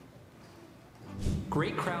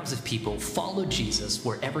Great crowds of people followed Jesus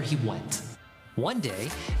wherever he went. One day,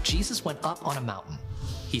 Jesus went up on a mountain.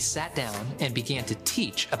 He sat down and began to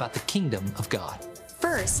teach about the kingdom of God.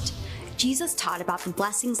 First, Jesus taught about the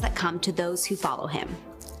blessings that come to those who follow him.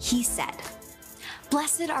 He said,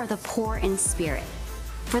 "Blessed are the poor in spirit,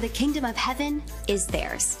 for the kingdom of heaven is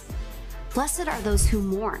theirs. Blessed are those who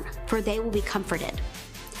mourn, for they will be comforted.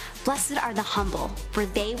 Blessed are the humble, for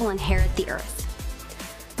they will inherit the earth.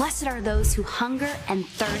 Blessed are those who hunger and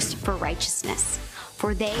thirst for righteousness,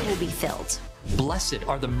 for they will be filled. Blessed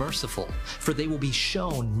are the merciful, for they will be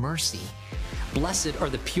shown mercy. Blessed are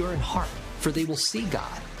the pure in heart, for they will see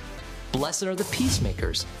God. Blessed are the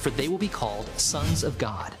peacemakers, for they will be called sons of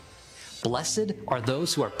God. Blessed are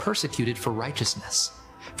those who are persecuted for righteousness,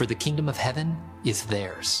 for the kingdom of heaven is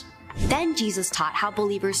theirs." Then Jesus taught how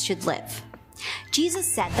believers should live.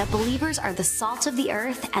 Jesus said that believers are the salt of the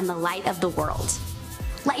earth and the light of the world.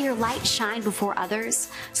 Let your light shine before others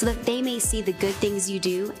so that they may see the good things you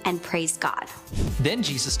do and praise God. Then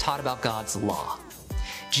Jesus taught about God's law.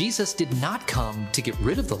 Jesus did not come to get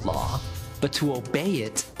rid of the law, but to obey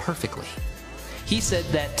it perfectly. He said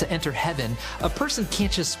that to enter heaven, a person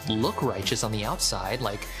can't just look righteous on the outside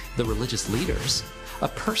like the religious leaders. A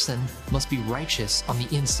person must be righteous on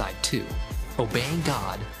the inside too, obeying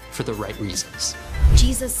God for the right reasons.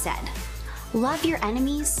 Jesus said, "Love your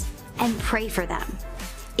enemies and pray for them.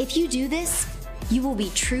 If you do this, you will be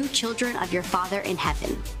true children of your Father in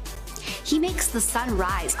heaven. He makes the sun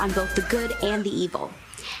rise on both the good and the evil,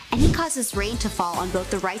 and he causes rain to fall on both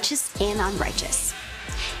the righteous and unrighteous.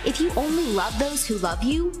 If you only love those who love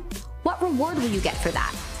you, what reward will you get for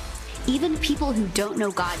that? Even people who don't know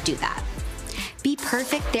God do that. Be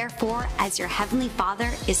perfect, therefore, as your heavenly Father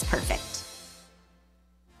is perfect."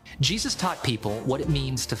 Jesus taught people what it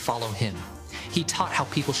means to follow him. He taught how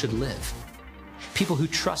people should live. People who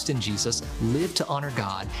trust in Jesus live to honor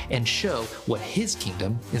God and show what his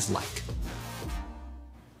kingdom is like.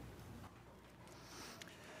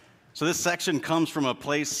 So this section comes from a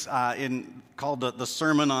place called the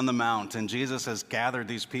Sermon on the Mount, and Jesus has gathered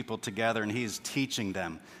these people together, and he's teaching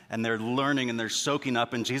them, and they're learning, and they're soaking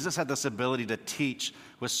up, and Jesus had this ability to teach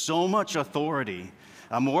with so much authority,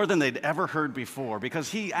 more than they'd ever heard before, because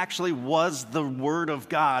he actually was the Word of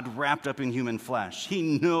God wrapped up in human flesh. He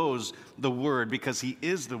knows the Word because he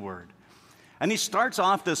is the Word. And he starts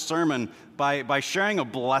off this sermon by sharing a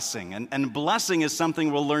blessing. And blessing is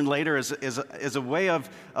something we'll learn later is a way of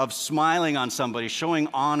smiling on somebody, showing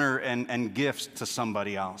honor and gifts to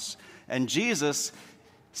somebody else. And Jesus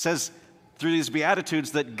says through these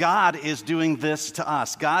Beatitudes that God is doing this to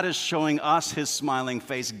us. God is showing us his smiling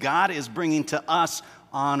face. God is bringing to us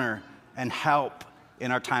honor and help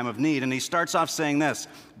in our time of need. And he starts off saying this: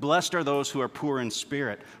 "Blessed are those who are poor in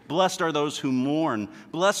spirit. Blessed are those who mourn.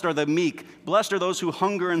 Blessed are the meek. Blessed are those who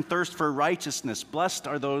hunger and thirst for righteousness. Blessed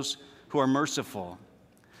are those who are merciful."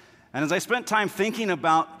 And as I spent time thinking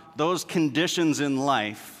about those conditions in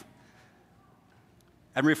life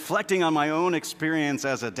and reflecting on my own experience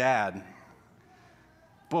as a dad,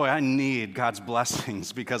 boy, I need God's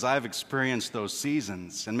blessings because I've experienced those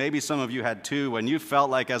seasons. And maybe some of you had too, when you felt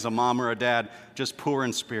like as a mom or a dad, just poor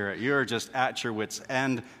in spirit. You're just at your wit's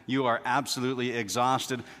end. You are absolutely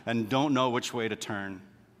exhausted and don't know which way to turn.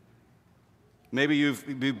 Maybe you've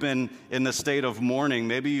been in the state of mourning.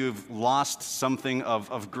 Maybe you've lost something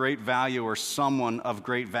of great value or someone of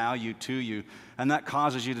great value to you, and that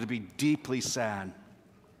causes you to be deeply sad.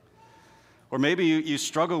 Or maybe you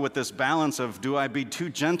struggle with this balance of, do I be too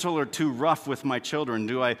gentle or too rough with my children?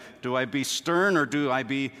 Do I be stern or do I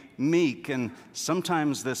be meek? And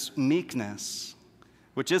sometimes this meekness,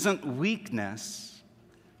 which isn't weakness,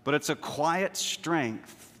 but it's a quiet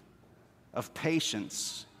strength of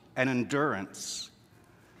patience and endurance.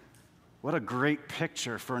 What a great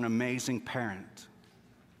picture for an amazing parent,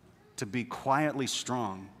 to be quietly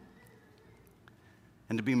strong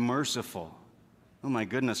and to be merciful. Oh my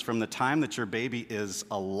goodness, from the time that your baby is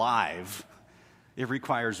alive, it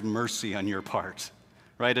requires mercy on your part,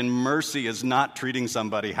 right? And mercy is not treating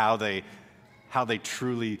somebody how they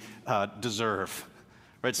truly deserve,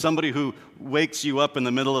 right? Somebody who wakes you up in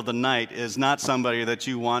the middle of the night is not somebody that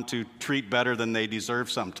you want to treat better than they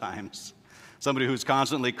deserve sometimes. Somebody who's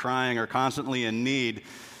constantly crying or constantly in need.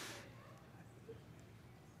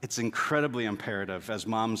 It's incredibly imperative as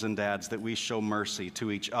moms and dads that we show mercy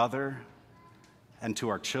to each other and to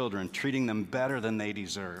our children, treating them better than they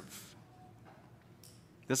deserve.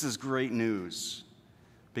 This is great news,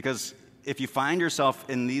 because if you find yourself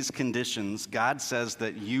in these conditions, God says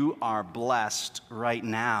that you are blessed right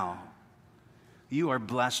now. You are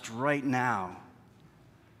blessed right now.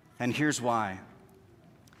 And here's why.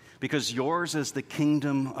 because yours is the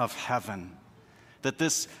kingdom of heaven. That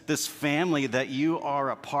this family that you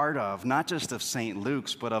are a part of, not just of St.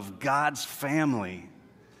 Luke's, but of God's family,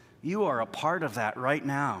 you are a part of that right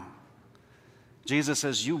now. Jesus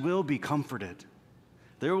says you will be comforted.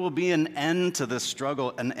 There will be an end to this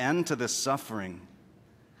struggle, an end to this suffering.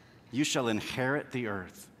 You shall inherit the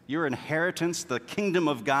earth. Your inheritance, the kingdom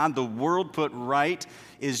of God, the world put right,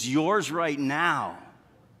 is yours right now.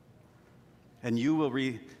 And you will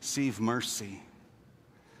receive mercy.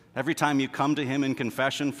 Every time you come to him in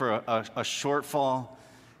confession for a shortfall,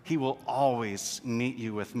 he will always meet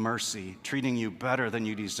you with mercy, treating you better than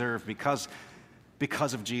you deserve because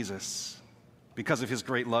of Jesus, because of his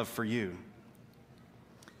great love for you.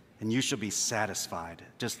 And you shall be satisfied,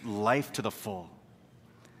 just life to the full.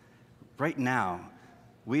 Right now,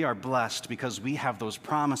 we are blessed because we have those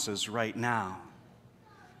promises right now.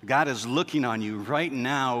 God is looking on you right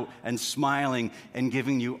now and smiling and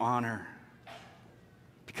giving you honor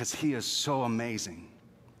because he is so amazing.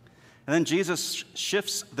 And then Jesus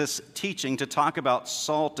shifts this teaching to talk about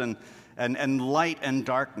salt and light and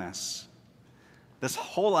darkness. This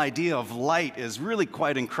whole idea of light is really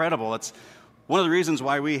quite incredible. It's one of the reasons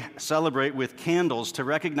why we celebrate with candles, to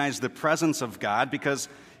recognize the presence of God, because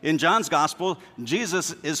in John's gospel,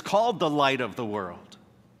 Jesus is called the light of the world.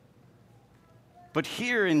 But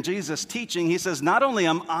here in Jesus' teaching, he says, not only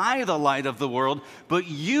am I the light of the world, but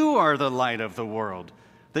you are the light of the world.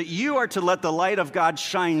 That you are to let the light of God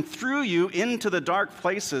shine through you into the dark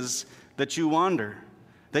places that you wander.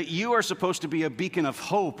 That you are supposed to be a beacon of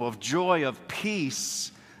hope, of joy, of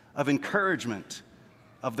peace, of encouragement,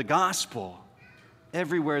 of the gospel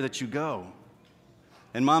everywhere that you go.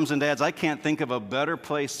 And moms and dads, I can't think of a better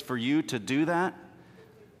place for you to do that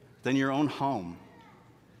than your own home.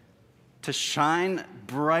 To shine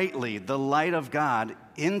brightly the light of God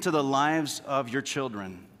into the lives of your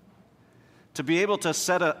children. To be able to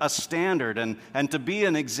set a standard and to be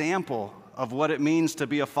an example of what it means to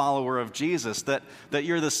be a follower of Jesus. That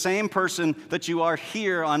you're the same person that you are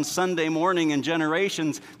here on Sunday morning in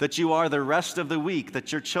generations, that you are the rest of the week.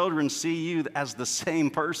 That your children see you as the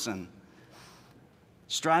same person.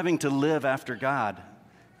 Striving to live after God.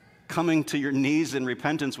 Coming to your knees in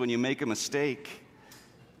repentance when you make a mistake.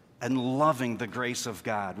 And loving the grace of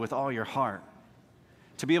God with all your heart.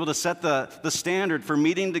 To be able to set the standard for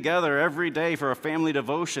meeting together every day for a family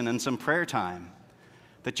devotion and some prayer time.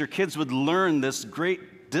 That your kids would learn this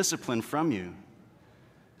great discipline from you.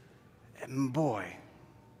 And boy,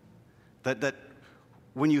 that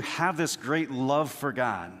when you have this great love for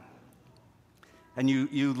God and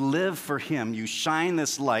you live for him, you shine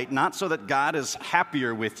this light, not so that God is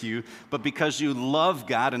happier with you, but because you love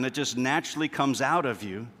God and it just naturally comes out of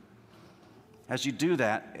you. As you do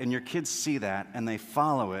that, and your kids see that, and they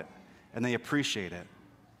follow it, and they appreciate it.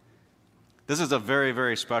 This is a very,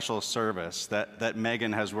 very special service that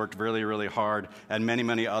Megan has worked really, really hard, and many,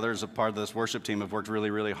 many others, a part of this worship team, have worked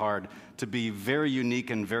really, really hard to be very unique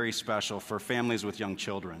and very special for families with young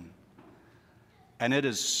children. And it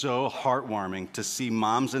is so heartwarming to see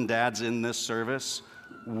moms and dads in this service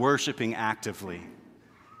worshiping actively.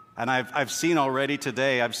 And I've seen already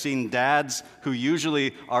today, I've seen dads who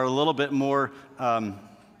usually are a little bit more,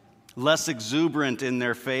 less exuberant in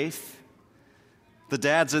their faith. The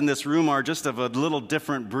dads in this room are just of a little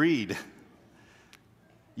different breed.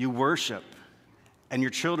 You worship. And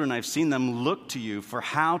your children, I've seen them look to you for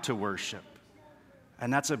how to worship.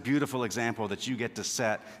 And that's a beautiful example that you get to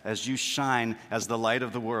set as you shine as the light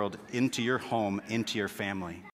of the world into your home, into your family.